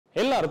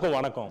எல்லாருக்கும்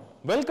வணக்கம்.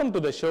 Welcome to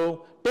the show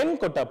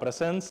Tentkotta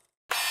presents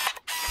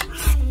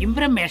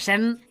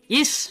Information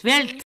is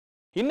wealth.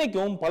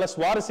 இன்னைக்கும் பல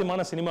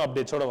சுவாரஸ்யமான சினிமா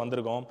அப்டேட்ஸோட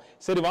வந்திருக்கோம்.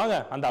 சரி வாங்க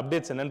அந்த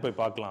அப்டேட்ஸ் என்னன்னு போய்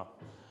பார்க்கலாம்.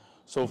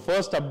 ஸோ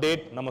ஃபர்ஸ்ட்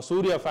அப்டேட் நம்ம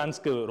சூர்யா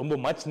ஃபேன்ஸ்க்கு ரொம்ப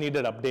மச்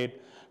நீடட் அப்டேட்.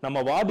 நம்ம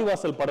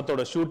வாடிவாசல்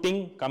படத்தோட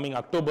ஷூட்டிங் கம்மிங்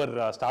அக்டோபர்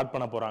ஸ்டார்ட்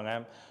பண்ண போகிறாங்க.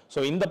 ஸோ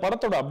இந்த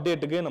படத்தோட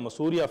அப்டேட்டுக்கு நம்ம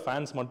சூர்யா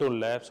ஃபேன்ஸ் மட்டும்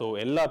இல்லை, ஸோ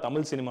எல்லா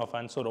தமிழ் சினிமா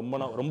ஃபேன்ஸும்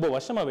ரொம்ப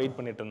வருஷமாக வெயிட்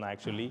பண்ணிட்டு இருந்தேன்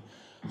ஆக்சுவலி.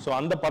 ஸோ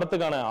அந்த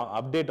படத்துக்கான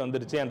அப்டேட்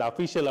வந்துருச்சு and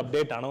official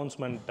update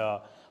announcement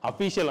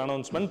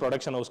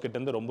production house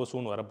கிட்டேருந்து ரொம்ப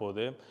சூன்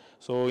வரப்போகுது.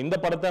 ஸோ இந்த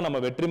படத்தை நம்ம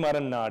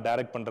வெற்றிமாறன்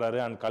டைரக்ட் பண்ணுறாரு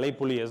அண்ட்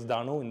கலைப்புலி எஸ்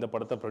தானு இந்த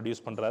படத்தை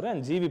ப்ரொடியூஸ் பண்ணுறாரு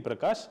அண்ட் ஜிவி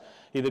பிரகாஷ்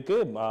இதுக்கு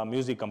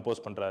மியூசிக்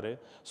கம்போஸ் பண்ணுறாரு.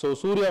 So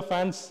Surya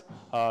fans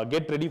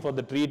get ready for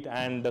the treat.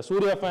 And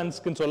Surya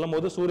ஃபேன்ஸ்க்குன்னு சொல்லும்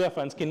போது சூர்யா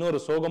ஃபேன்ஸ்க்கு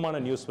இன்னொரு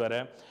சோகமான நியூஸ்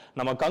வேறு.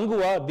 நம்ம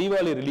கங்குவா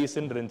தீபாவளி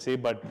ரிலீஸ்ன்னு இருந்துச்சு,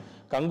 பட்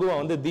கங்குவா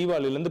வந்து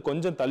தீபாவளிலேருந்து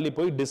கொஞ்சம் தள்ளி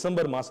போய்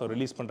டிசம்பர் மாதம்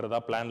ரிலீஸ் பண்ணுறதா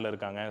பிளானில்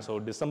இருக்காங்க. ஸோ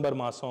டிசம்பர்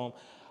மாதம்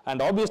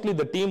அண்ட் ஆப்வியஸ்லி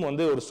இந்த டீம்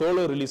வந்து ஒரு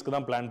சோலோ ரிலீஸ்க்கு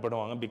தான் பிளான்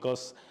பண்ணுவாங்க,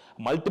 பிகாஸ்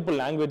மல்டிபிள்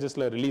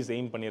லாங்குவேஜஸில் ரிலீஸ்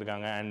எய்ம்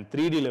பண்ணியிருக்காங்க அண்ட்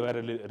 3Dயில்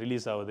வேறு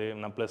ரிலீஸ் ஆகுது,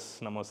 ப்ளஸ்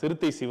நம்ம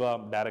சிறுத்தை சிவா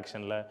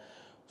டைரக்ஷனில்.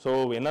 ஸோ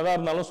என்னதான்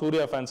இருந்தாலும்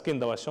சூர்யா ஃபேன்ஸ்க்கு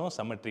இந்த வருஷம்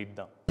செம்ம ட்ரீட்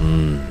தான்.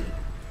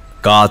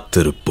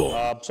 காத்திருப்போம்.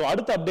 ஸோ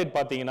அடுத்த அப்டேட்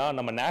பார்த்தீங்கன்னா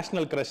நம்ம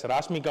நேஷனல் கிரஷ்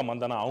ராஷ்மிகா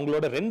மந்தனா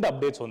அவங்களோட 2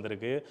 அப்டேட்ஸ்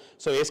வந்திருக்கு.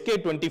 ஸோ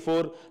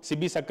SK24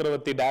 சிபி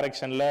சக்கரவர்த்தி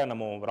டைரக்ஷனில்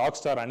நம்ம ராக்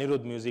ஸ்டார்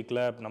அனிருத்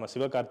மியூசிக்கில் நம்ம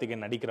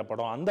சிவகார்த்திகேயன் நடிக்கிற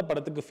படம், அந்த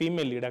படத்துக்கு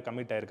ஃபீமேல் லீடாக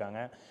கமிட்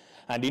ஆயிருக்காங்க.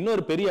 அண்ட்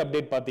இன்னொரு பெரிய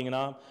அப்டேட்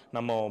பார்த்தீங்கன்னா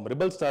நம்ம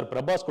ரிபல் ஸ்டார்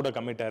பிரபாஸ் கூட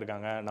கமிட்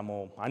ஆயிருக்காங்க. நம்ம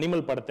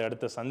அனிமல் படத்தை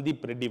அடுத்த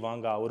சந்தீப் ரெட்டி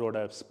வாங்க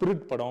அவரோட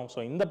ஸ்பிரிட் படம். ஸோ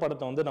இந்த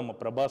படத்தை வந்து நம்ம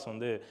பிரபாஸ்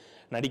வந்து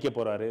நடிக்க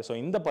போறாரு. ஸோ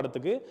இந்த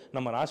படத்துக்கு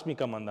நம்ம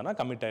ராஷ்மிகா மந்தனா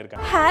கமிட்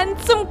ஆயிருக்காங்க.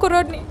 హ్యాండ్సమ్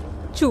కుర్రోడ్ని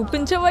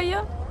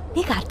చూపించవయ్యా,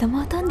 నీకు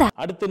అర్థమవుతుందా?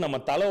 அடுத்து நம்ம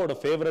தலோட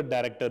ஃபேவரட்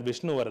டைரக்டர்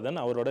விஷ்ணுவர்தன்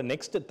அவரோட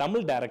நெக்ஸ்ட்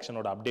தமிழ்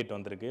டைரக்ஷனோட அப்டேட்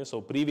வந்திருக்கு. ஸோ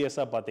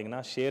ப்ரீவியஸாக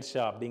பார்த்தீங்கன்னா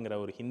ஷேர்ஷா அப்படிங்கிற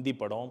ஒரு ஹிந்தி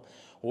படம்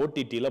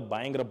ஓடிடியில்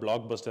பயங்கர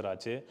பிளாக் பஸ்டர்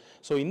ஆச்சு.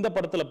 ஸோ இந்த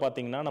படத்தில்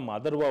பார்த்தீங்கன்னா நம்ம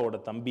அதர்வாவோட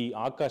தம்பி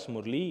ஆகாஷ்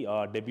முரளி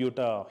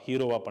டெபியூட்டாக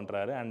ஹீரோவாக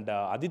பண்ணுறாரு and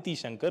Aditi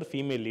Shankar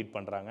female lead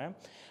பண்ணுறாங்க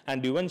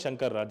அண்ட் யுவன்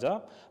சங்கர் ராஜா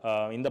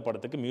இந்த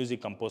படத்துக்கு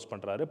மியூசிக் கம்போஸ்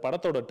பண்ணுறாரு.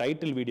 படத்தோட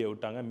டைட்டில் வீடியோ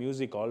விட்டாங்க,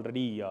 மியூசிக்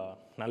ஆல்ரெடி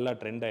நல்லா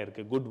ட்ரெண்ட்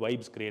ஆயிருக்கு, குட்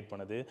வைப்ஸ் கிரியேட்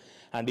பண்ணுது.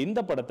 அண்ட் இந்த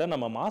படத்தை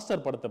நம்ம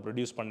மாஸ்டர் படத்தை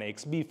ப்ரொடியூஸ் பண்ண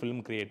XB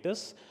ஃபிலிம்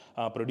கிரியேட்டர்ஸ்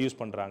ப்ரொடியூஸ்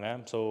பண்ணுறாங்க.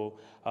 ஸோ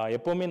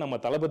எப்போவுமே நம்ம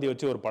தளபதி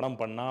வச்சு ஒரு படம்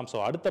பண்ணால் ஸோ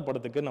அடுத்த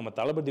படத்துக்கு நம்ம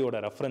தளபதியோட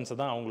ரெஃபரன்ஸை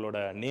தான் அவங்களோட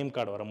நேம்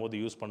கார்டு வரும்போது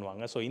யூஸ்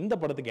பண்ணுவாங்க. ஸோ இந்த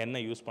படத்துக்கு என்ன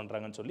யூஸ்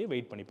பண்ணுறாங்கன்னு சொல்லி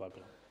வெயிட் பண்ணி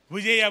பார்க்கலாம்.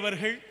 விஜய்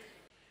அவர்கள்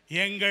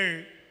எங்கள்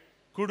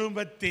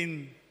குடும்பத்தின்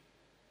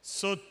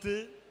சொத்து,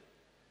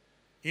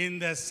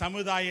 இந்த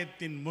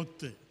சமுதாயத்தின்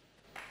முத்து.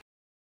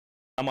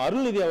 நம்ம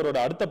அருள்நிதி அவரோட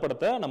அடுத்த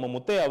படத்தை நம்ம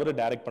முத்தையா அவர்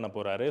டைரக்ட் பண்ண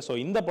போறாரு. ஸோ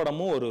இந்த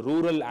படமும் ஒரு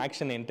ரூரல்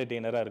ஆக்ஷன்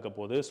என்டர்டெய்னராக இருக்க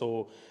போகுது. ஸோ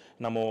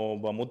நம்ம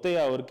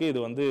முத்தையா அவருக்கு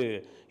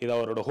இது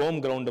அவரோட ஹோம்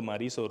கிரவுண்டு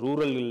மாதிரி. ஸோ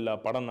ரூரல்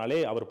படம்னாலே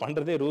அவர்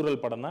பண்ணுறதே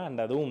ரூரல் படம் தான்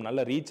அண்ட் அதுவும்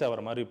நல்ல ரீச்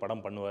ஆகிற மாதிரி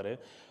படம் பண்ணுவார்.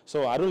 ஸோ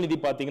அருள்நிதி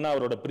பார்த்தீங்கன்னா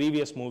அவரோட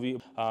ப்ரீவியஸ் மூவி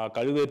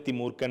கழுவேர்த்தி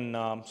மூர்க்கன்,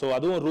 ஸோ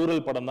அதுவும்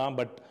ரூரல் படம் தான்,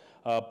 பட்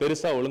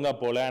பெருசாக ஒழுங்காக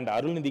போகல. அண்ட்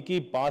அருள்நிதிக்கு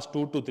பாஸ்ட்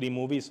 2 to 3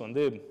 மூவிஸ்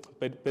வந்து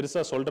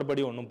பெருசாக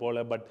சொல்கிறபடி ஒன்றும்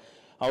போகல. பட்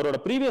அவரோட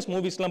ப்ரீவியஸ்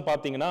மூவிஸ்லாம்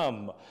பார்த்தீங்கன்னா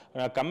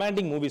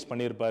கமாண்டிங் மூவிஸ்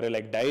பண்ணியிருப்பாரு,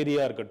 லைக்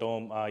டைரியா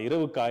இருக்கட்டும்,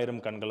 இரவுக்கு 1000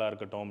 கண்களாக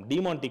இருக்கட்டும்,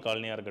 டிமாண்டி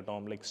காலனியாக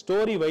இருக்கட்டும், like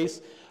story wise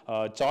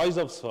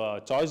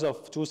choice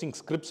of choosing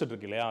scripts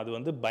இருக்கு இல்லையா, அது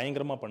வந்து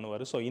பயங்கரமாக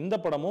பண்ணுவார். ஸோ இந்த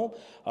படமும்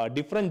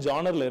டிஃப்ரெண்ட்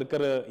ஜானரில்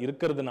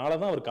இருக்கிறதுனால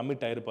தான் அவர்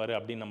கமிட் ஆயிருப்பாரு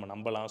அப்படின்னு நம்ம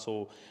நம்பலாம். So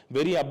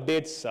very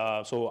updates.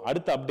 ஸோ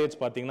அடுத்த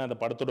அப்டேட்ஸ் பார்த்தீங்கன்னா இந்த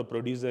படத்தோட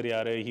ப்ரொடியூசர்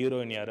யார்,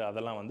 ஹீரோயின் யார்,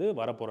 அதெல்லாம் வந்து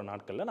வரப்போகிற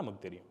நாட்களில்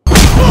நமக்கு தெரியும்.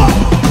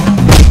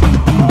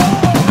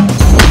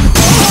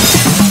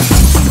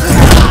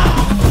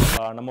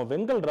 நம்ம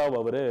வெங்கல் ராவ்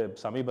அவர்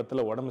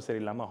சமீபத்தில் உடம்பு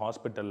சரியில்லாமல்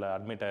ஹாஸ்பிட்டலில்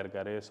அட்மிட்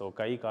ஆயிருக்காரு. ஸோ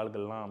கை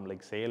கால்கள்லாம்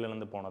லைக்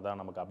செயலிழந்து போனதாக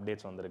நமக்கு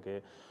அப்டேட்ஸ் வந்திருக்கு.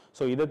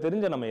 ஸோ இதை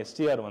தெரிஞ்ச நம்ம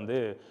STR வந்து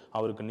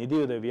அவருக்கு நிதி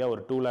உதவியாக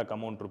ஒரு 2 lakh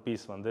amount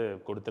rupees வந்து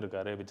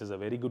கொடுத்துருக்காரு, which is a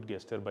very good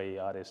gesture by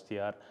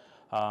STR.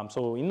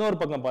 So இன்னொரு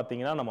பக்கம்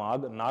பார்த்தீங்கன்னா நம்ம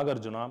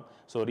நாகார்ஜுனா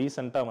ஸோ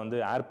ரீசெண்டாக வந்து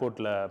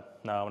ஏர்போர்ட்டில்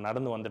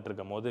நடந்து வந்துட்டு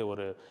இருக்கும் போது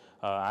ஒரு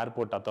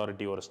ஏர்போர்ட்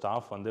அத்தாரிட்டி ஒரு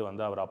ஸ்டாஃப் வந்து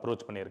அவர்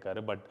அப்ரோச் பண்ணியிருக்காரு,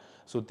 பட்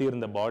சுற்றி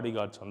இருந்த பாடி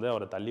கார்ட்ஸ் வந்து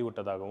அவரை தள்ளி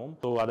விட்டதாகவும்,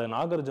 ஸோ அதை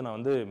நாகார்ஜுனா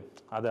வந்து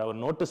அதை அவர்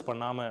நோட்டீஸ்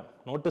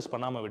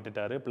பண்ணாமல்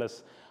விட்டுட்டாரு. ப்ளஸ்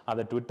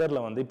அதை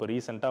ட்விட்டரில் வந்து இப்போ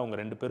ரீசெண்டாக அவங்க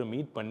 2 பேரும்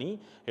மீட் பண்ணி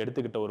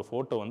எடுத்துக்கிட்ட ஒரு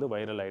ஃபோட்டோ வந்து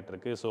வைரல் ஆகிட்டு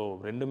இருக்கு. ஸோ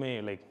ரெண்டுமே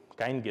like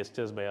kind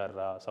gestures by R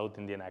south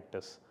Indian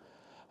actors.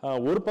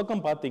 ஒரு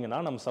பக்கம் பார்த்தீங்கன்னா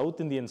நம்ம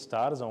சவுத் இந்தியன்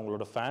ஸ்டார்ஸ்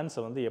அவங்களோட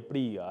ஃபேன்ஸை வந்து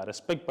எப்படி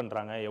ரெஸ்பெக்ட்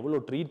பண்ணுறாங்க, எவ்வளோ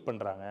ட்ரீட்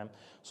பண்ணுறாங்க,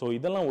 ஸோ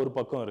இதெல்லாம் ஒரு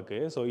பக்கம்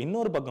இருக்குது. ஸோ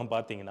இன்னொரு பக்கம்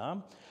பார்த்தீங்கன்னா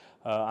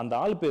அந்த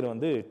ஆள் பேர்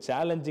வந்து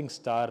சேலஞ்சிங்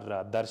ஸ்டார்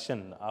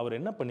தர்ஷன். அவர்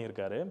என்ன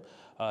பண்ணியிருக்காரு,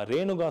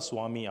 ரேணுகா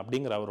சுவாமி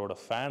அப்படிங்கிற அவரோட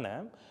ஃபேனை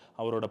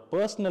அவரோட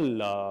பர்சனல்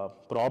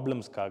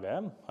ப்ராப்ளம்ஸ்க்காக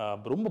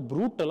ரொம்ப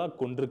ப்ரூட்டலாக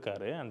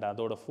கொண்டிருக்காரு அண்ட்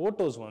அதோட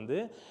ஃபோட்டோஸ் வந்து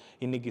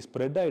இன்னைக்கு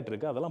ஸ்ப்ரெட் ஆகிட்டு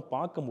இருக்கு. அதெல்லாம்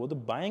பார்க்கும்போது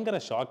பயங்கர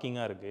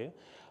ஷாக்கிங்காக இருக்குது.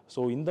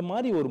 ஸோ இந்த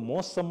மாதிரி ஒரு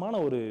மோசமான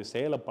ஒரு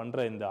செயலை பண்ணுற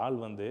இந்த ஆள்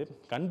வந்து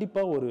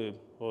கண்டிப்பாக ஒரு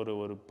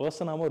ஒரு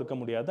பர்சனாகவும் இருக்க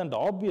முடியாது அண்ட்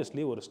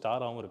ஆப்வியஸ்லி ஒரு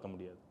ஸ்டாராகவும் இருக்க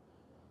முடியாது.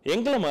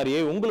 எங்களை மாதிரியே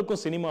உங்களுக்கும்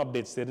சினிமா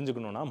அப்டேட்ஸ்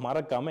தெரிஞ்சுக்கணும்னா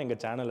மறக்காம எங்க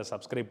சேனலை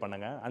சப்ஸ்கிரைப்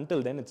பண்ணுங்க. Until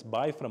then, it's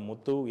bye from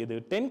Muthu. இது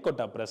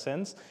Tentkotta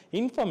presents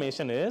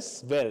Information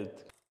is Wealth.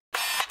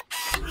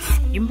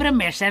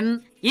 Information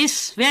is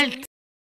wealth.